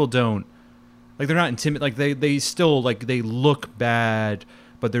those people don't like they're not intimidated. Like they still like they look bad,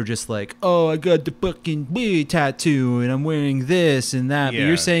 but they're just like, oh, I got the fucking B tattoo and I'm wearing this and that. Yeah. But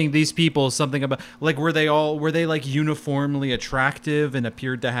you're saying these people something about like were they like uniformly attractive and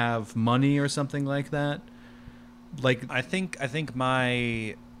appeared to have money or something like that? Like I think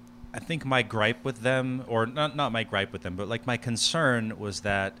my gripe with them, or not my gripe with them, but like my concern was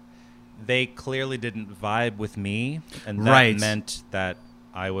that. They clearly didn't vibe with me, and that meant that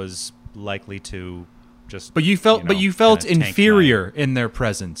I was likely to just. But you felt inferior in their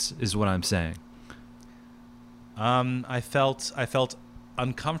presence, is what I'm saying. I felt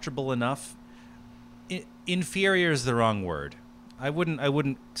uncomfortable enough. Inferior is the wrong word. I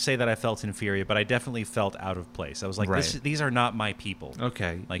wouldn't say that I felt inferior, but I definitely felt out of place. I was like, these are not my people.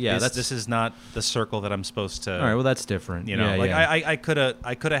 Okay, like this is not the circle that I'm supposed to. All right, well that's different. I could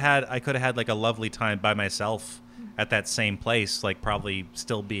have had like a lovely time by myself at that same place, like probably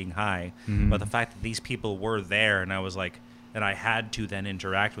still being high. Mm-hmm. But the fact that these people were there, and I was like, and I had to then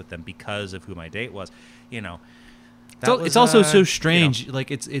interact with them because of who my date was, you know. It's also so strange. You know,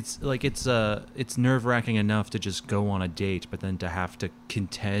 like it's nerve-wracking enough to just go on a date, but then to have to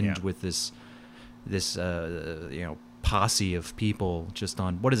contend with this you know, posse of people just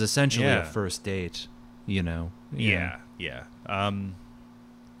on what is essentially a first date. You know. Yeah. But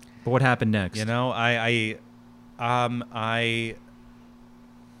what happened next? You know, I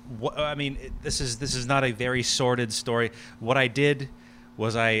mean, this is not a very sordid story. What I did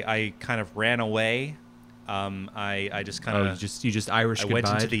was I kind of ran away. I just kind of you just Irish goodbye? I went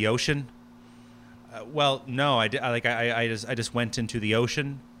into the ocean. Well, no, I just went into the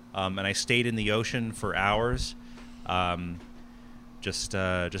ocean, and I stayed in the ocean for hours, just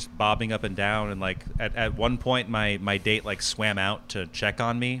bobbing up and down, and like at one point my date like swam out to check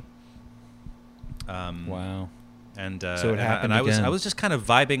on me. Wow. And so it happened and again. I was just kind of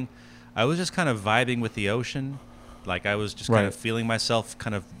vibing. I was just kind of vibing with the ocean, like I was just kind of feeling myself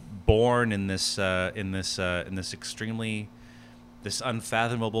kind of born in this extremely this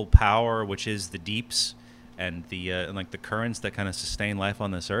unfathomable power, which is the deeps and the and like the currents that kind of sustain life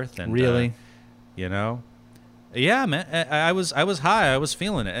on this earth. And really, you know, yeah, man, I was high. I was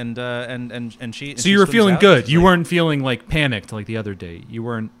feeling it, and she. So you were feeling good. You weren't feeling like panicked like the other day. You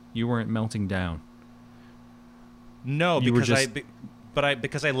weren't melting down. No, because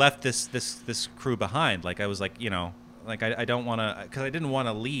I left this crew behind. Like I was like, you know, like I don't want to, because I didn't want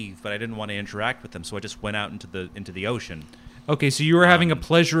to leave, but I didn't want to interact with them, so I just went out into the ocean. Okay, so you were having a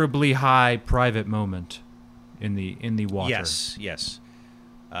pleasurably high private moment in the water. Yes.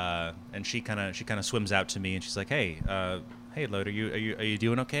 And she kind of swims out to me, and she's like, "Hey, Lloyd, are you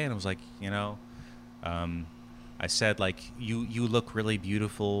doing okay?" And I was like, you know, I said like, you look really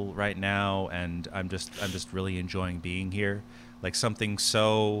beautiful right now, and I'm just really enjoying being here, like something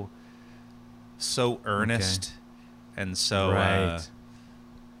so earnest, and so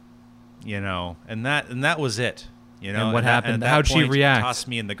you know, and that was it, you know. And what happened? And How'd she react? Tossed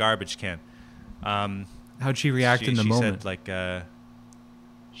me in the garbage can. How'd she react in the moment? Said like,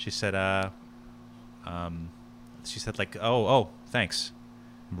 she said like, oh, thanks.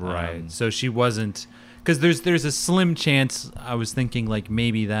 Right. So she wasn't. Because there's a slim chance I was thinking like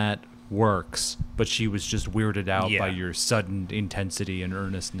maybe that works, but she was just weirded out by your sudden intensity and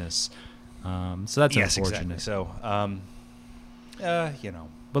earnestness. So that's unfortunate. Exactly. So, you know.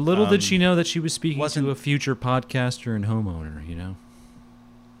 But little did she know that she was speaking to a future podcaster and homeowner. You know.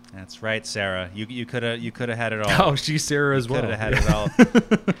 That's right, Sarah. You could have had it all. Oh, she's Sarah as well. Could have had it all.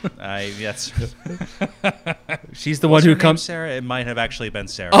 Yes. She's the one who comes. Sarah. It might have actually been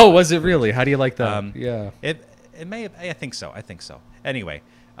Sarah. Oh, was it really? How do you like that? Yeah. It may have. I think so. Anyway,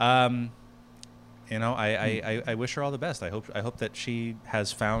 you know, I wish her all the best. I hope that she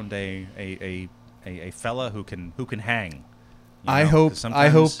has found a fella who can hang. I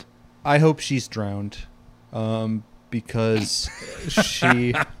hope she's drowned. Because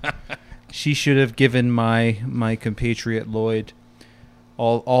she should have given my compatriot Lloyd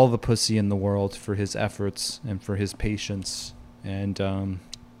all the pussy in the world for his efforts and for his patience. And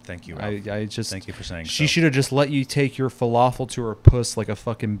thank you, Ralph. I just thank you for saying. She should have just let you take your falafel to her puss like a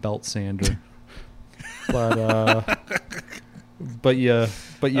fucking belt sander. But you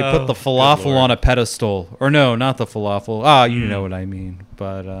put the falafel on a pedestal, or no, not the falafel. You know what I mean.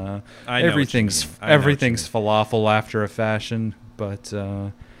 But everything's falafel after a fashion. But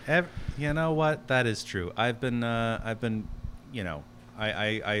you know what? That is true. I've been, you know,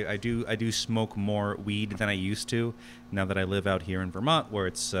 I do smoke more weed than I used to now that I live out here in Vermont, where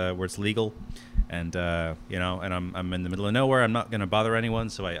it's legal, and you know, and I'm in the middle of nowhere. I'm not going to bother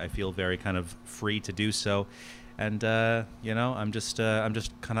anyone, so I feel very kind of free to do so. And you know, I'm just kind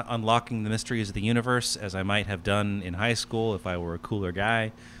of unlocking the mysteries of the universe, as I might have done in high school if I were a cooler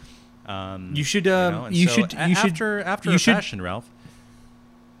guy. You should after a fashion, Ralph.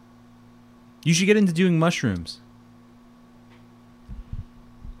 You should get into doing mushrooms.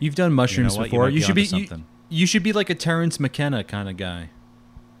 You've done mushrooms before. You should be like a Terrence McKenna kind of guy.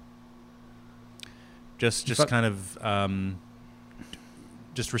 Just kind of.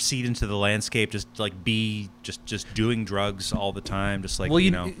 Just recede into the landscape, just like be just doing drugs all the time, just like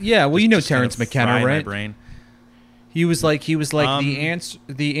Terrence McKenna, right? My brain. He was like the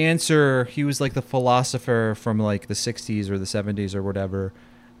answer. He was like the philosopher from like the 60s or the 70s or whatever,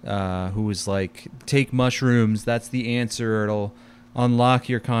 who was like, take mushrooms. That's the answer. It'll unlock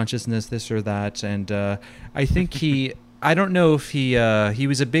your consciousness, this or that. And I think I don't know if he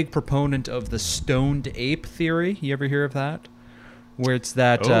was a big proponent of the stoned ape theory. You ever hear of that? Where it's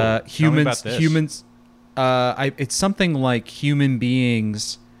that humans it's something like human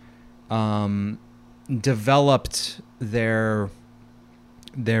beings developed their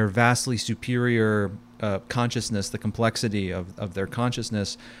vastly superior consciousness, the complexity of their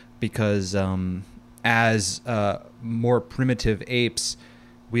consciousness, because as more primitive apes,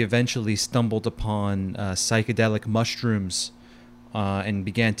 we eventually stumbled upon psychedelic mushrooms and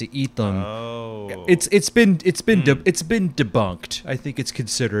began to eat them. Oh. It's been debunked. I think it's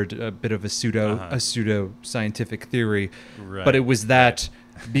considered a bit of a pseudo scientific theory, Right. but it was that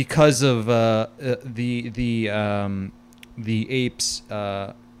because of the apes'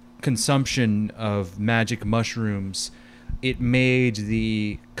 consumption of magic mushrooms, it made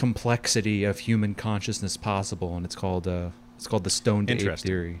the complexity of human consciousness possible, and it's called the stoned ape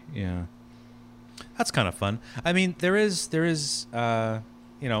theory. Yeah. That's kind of fun. I mean, there is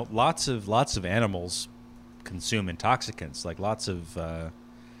lots of animals consume intoxicants, like lots of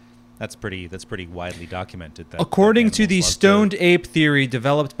that's pretty widely documented. That according to the stoned ape theory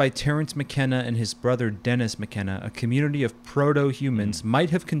developed by Terence McKenna and his brother Dennis McKenna, a community of proto-humans might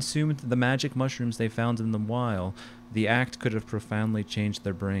have consumed the magic mushrooms they found in the wild. The act could have profoundly changed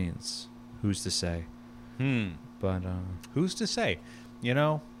their brains. Who's to say? But who's to say? You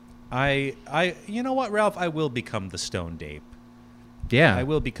know what, Ralph? I will become the stoned ape. Yeah, I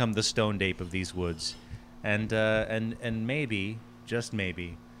will become the stoned ape of these woods, and maybe, just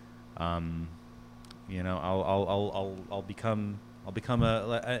maybe, I'll become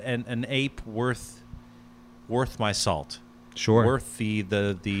an ape worth my salt. Sure. Worth the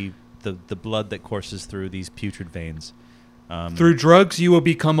blood that courses through these putrid veins. Through drugs, you will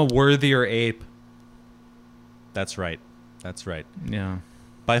become a worthier ape. That's right. Yeah.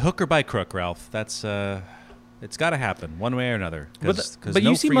 By hook or by crook, Ralph. That's it's got to happen one way or another. But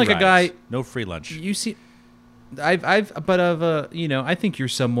you seem like a guy. No free lunch. You see, I think you're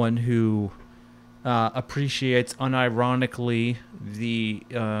someone who appreciates unironically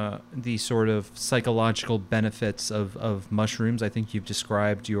the sort of psychological benefits of mushrooms. I think you've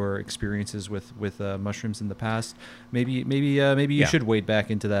described your experiences with mushrooms in the past. Maybe you should wade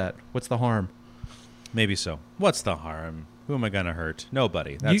back into that. What's the harm? Maybe so. What's the harm? Who am I going to hurt?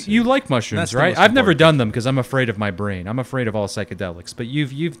 Nobody. You like mushrooms, right? I've never done them because I'm afraid of my brain. I'm afraid of all psychedelics. But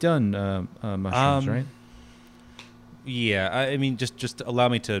you've done mushrooms, right? Yeah. I mean, just allow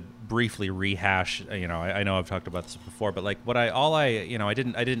me to briefly rehash. I know I've talked about this before, but like I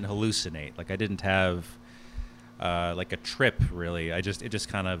didn't hallucinate. Like I didn't have like a trip really. It just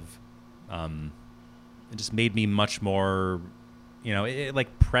kind of it just made me much more. It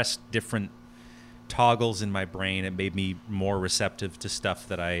like pressed different toggles in my brain. It made me more receptive to stuff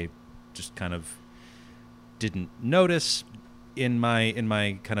that I just kind of didn't notice in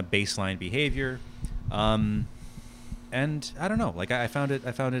my kind of baseline behavior. And I don't know, like I found it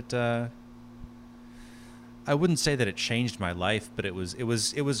I wouldn't say that it changed my life, but it was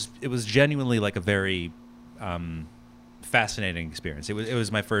genuinely like a very fascinating experience. It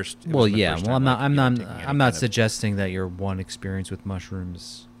was my first. I'm not suggesting that your one experience with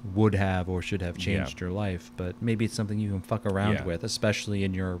mushrooms would have or should have changed your life, but maybe it's something you can fuck around with, especially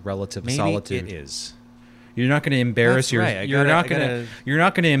in your relative solitude. Maybe it is. You're not going to embarrass you're not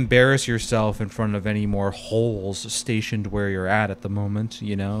going to embarrass yourself in front of any more holes stationed where you're at the moment.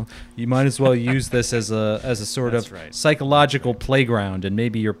 You might as well use this as a sort of psychological playground, and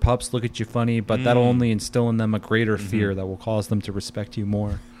maybe your pups look at you funny, but that'll only instill in them a greater fear that will cause them to respect you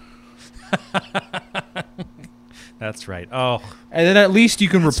more. That's right. Oh, and then at least you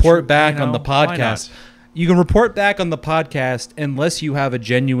can report back on the podcast. You can report back on the podcast unless you have a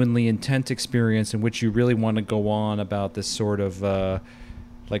genuinely intense experience in which you really want to go on about this sort of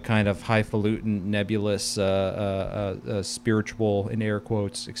like kind of highfalutin, nebulous, spiritual, in air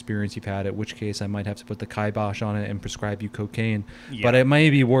quotes, experience you've had, at which case I might have to put the kibosh on it and prescribe you cocaine. Yeah. But it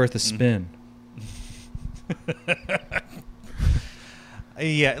might be worth a spin.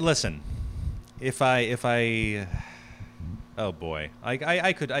 Yeah, listen. If I oh boy,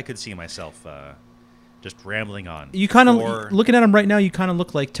 I could see myself just rambling on. You kind of looking at him right now. You kind of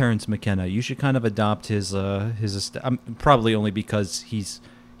look like Terence McKenna. You should kind of adopt his probably only because he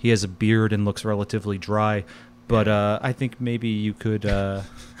has a beard and looks relatively dry. But I think maybe you could you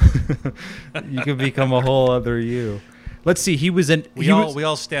could become a whole other you. Let's see. We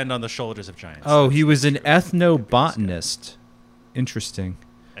all stand on the shoulders of giants. Oh, he was an ethnobotanist. Interesting.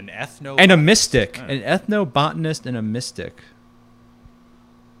 An ethnobotanist and a mystic. An ethnobotanist and a mystic.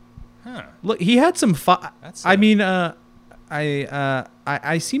 Huh. Look, he had some.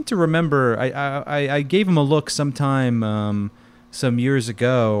 I seem to remember. I gave him a look sometime some years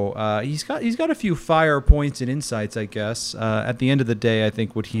ago. He's got a few fire points and insights, I guess. At the end of the day, I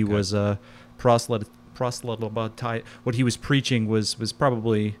think what he was proselyte, what he was preaching was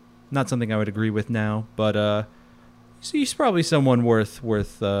probably not something I would agree with now, but he's probably someone worth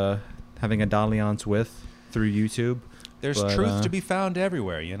having a dalliance with through YouTube. There's truth to be found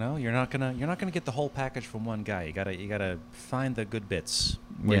everywhere, you know. You're not gonna get the whole package from one guy. You gotta find the good bits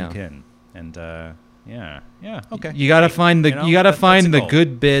where you can, and okay. You gotta find the goal.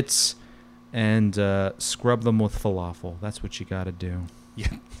 good bits and scrub them with falafel. That's what you gotta do.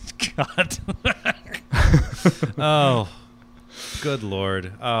 Yeah, God. Oh, good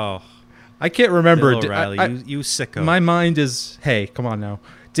Lord. Oh, I can't remember. Bill O'Reilly, you sicko. My mind is. Hey, come on now.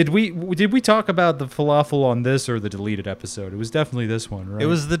 Did we talk about the falafel on this or the deleted episode? It was definitely this one, right? It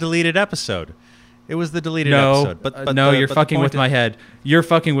was the deleted episode. episode. But no, you're fucking with my head. You're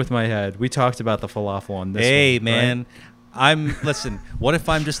fucking with my head. We talked about the falafel on this. Hey, one, man. Right? Listen, what if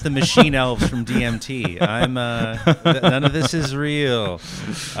I'm just the machine elves from DMT? None of this is real.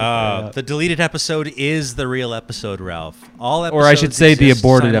 The deleted episode is the real episode, Ralph. All episodes, or I should say the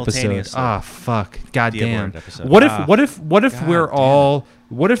aborted episode. simultaneously. Fuck. God damn.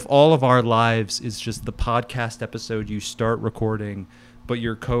 What if all of our lives is just the podcast episode you start recording, but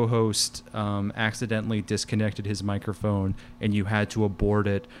your co-host accidentally disconnected his microphone and you had to abort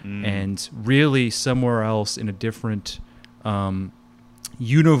it, and really somewhere else in a different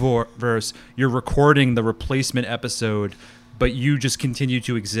universe, you're recording the replacement episode, but you just continue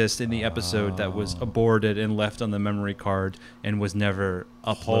to exist in the episode that was aborted and left on the memory card and was never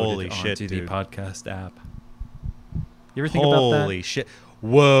uploaded onto the podcast app. You ever think about that? Holy shit.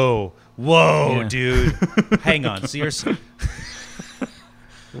 Whoa, Yeah. dude. Hang on. So you're...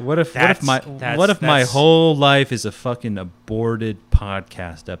 What if my whole life is a fucking aborted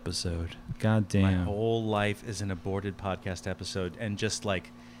podcast episode? God damn. My whole life is an aborted podcast episode, and just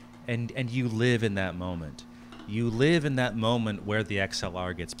like, and you live in that moment. You live in that moment where the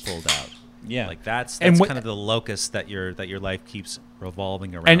XLR gets pulled out. Yeah, like that's kind of the locus that your life keeps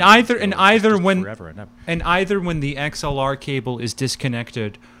revolving around. And either when forever and ever. And either when the XLR cable is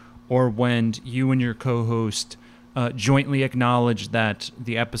disconnected, or when you and your co-host jointly acknowledge that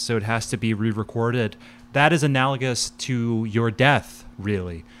the episode has to be re-recorded, that is analogous to your death,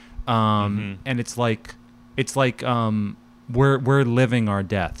 really. And it's like we're living our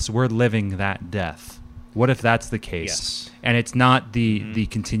deaths. We're living that death. What if that's the case? Yes. And it's not the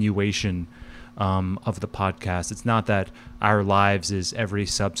continuation of the podcast. It's not that our lives is every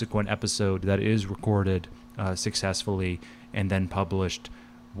subsequent episode that is recorded successfully and then published.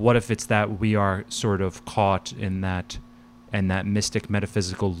 What if it's that we are sort of caught in that mystic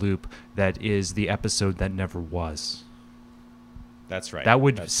metaphysical loop that is the episode that never was? That's right. That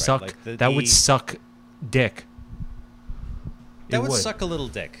would suck. Right. Like that would suck dick. That would suck a little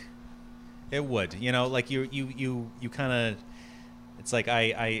dick. It would. You know, like you kind of. It's like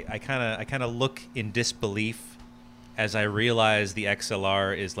I kind of look in disbelief as I realize the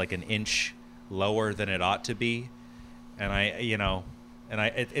XLR is like an inch lower than it ought to be, and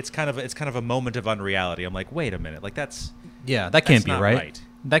it's kind of a moment of unreality. I'm like, wait a minute, like that can't be right.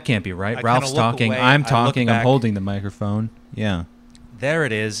 That can't be right. Ralph's talking. I'm talking. I'm holding the microphone. Yeah. There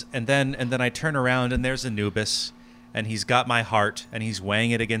it is, and then I turn around and there's Anubis, and he's got my heart and he's weighing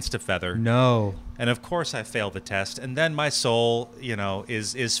it against a feather. No. And of course I fail the test, and then my soul,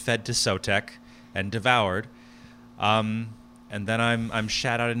 is fed to Sotek and devoured, and then I'm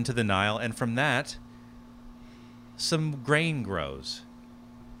shat out into the Nile, and from that, some grain grows.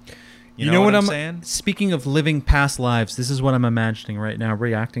 You know what I'm saying? Speaking of living past lives, this is what I'm imagining right now,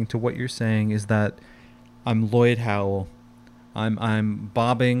 reacting to what you're saying, is that I'm Lloyd Howell. I'm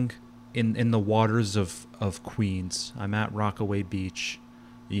bobbing in the waters of Queens. I'm at Rockaway Beach.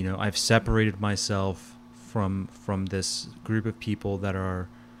 I've separated myself from this group of people that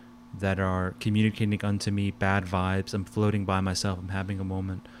are communicating unto me bad vibes. I'm floating by myself. I'm having a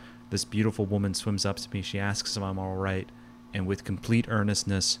moment. This beautiful woman swims up to me. She asks if I'm all right, and with complete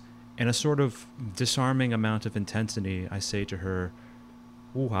earnestness and a sort of disarming amount of intensity, I say to her,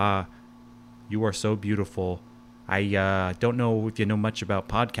 "Ooh-ha, you are so beautiful. I don't know if you know much about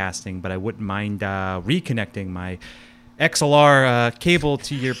podcasting, but I wouldn't mind reconnecting my XLR cable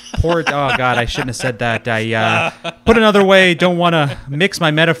to your port." Oh, God, I shouldn't have said that. I put another way, don't want to mix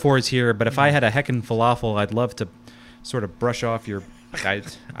my metaphors here, but if I had a heckin' falafel, I'd love to sort of brush off your...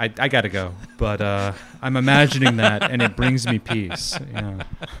 I got to go. But I'm imagining that, and it brings me peace. Yeah.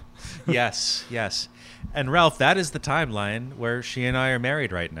 Yes. And Ralph, that is the timeline where she and I are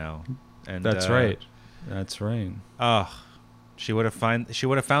married right now. And That's right. That's right. Oh, she would have found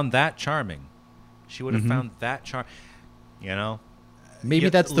that charming. She would have found that charm. Maybe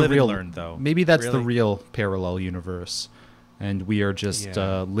that's the real. Learn, though. Maybe that's really? the real parallel universe, and we are just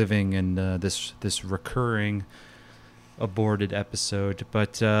living in this recurring aborted episode.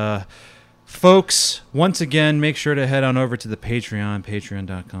 But folks, once again, make sure to head on over to the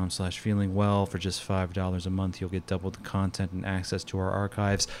patreon.com/feelingwell. For just $5 a month, you'll get double the content and access to our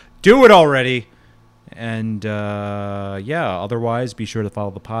archives. Do it already. And otherwise, be sure to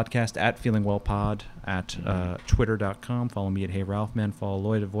follow the podcast at feelingwellpod at twitter.com. Follow me at HeyRalphMan. Follow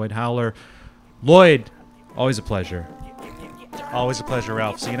Lloyd at Void Howler. Lloyd, always a pleasure. Always a pleasure,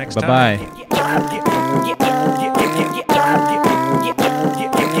 Ralph. See you next time. Bye-bye.